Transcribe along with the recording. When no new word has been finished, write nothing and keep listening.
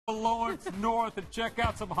Lawrence North and check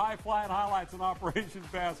out some high-flying highlights in Operation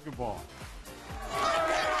Basketball.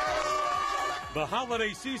 The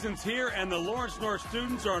holiday season's here, and the Lawrence North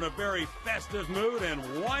students are in a very festive mood, and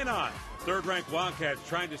why not? Third-ranked Wildcats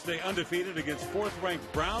trying to stay undefeated against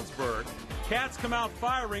fourth-ranked Brownsburg. Cats come out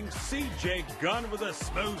firing. C.J. Gunn with a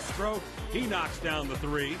smooth stroke. He knocks down the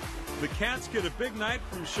three. The Cats get a big night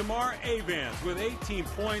from Shamar Avans with 18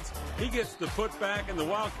 points. He gets the putback, and the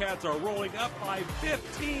Wildcats are rolling up by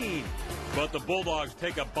 15. But the Bulldogs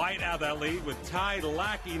take a bite out of that lead with Ty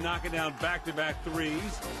Lackey knocking down back-to-back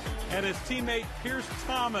threes. And his teammate Pierce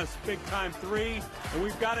Thomas, big-time three, and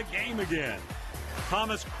we've got a game again.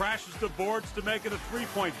 Thomas crashes the boards to make it a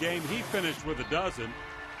three-point game. He finished with a dozen.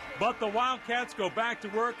 But the Wildcats go back to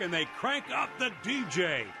work, and they crank up the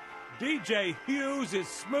DJ. DJ Hughes is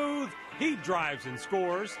smooth. He drives and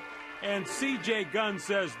scores. And C.J. Gunn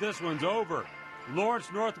says this one's over.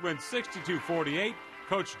 Lawrence North wins 62-48.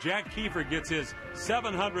 Coach Jack Kiefer gets his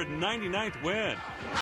 799th win.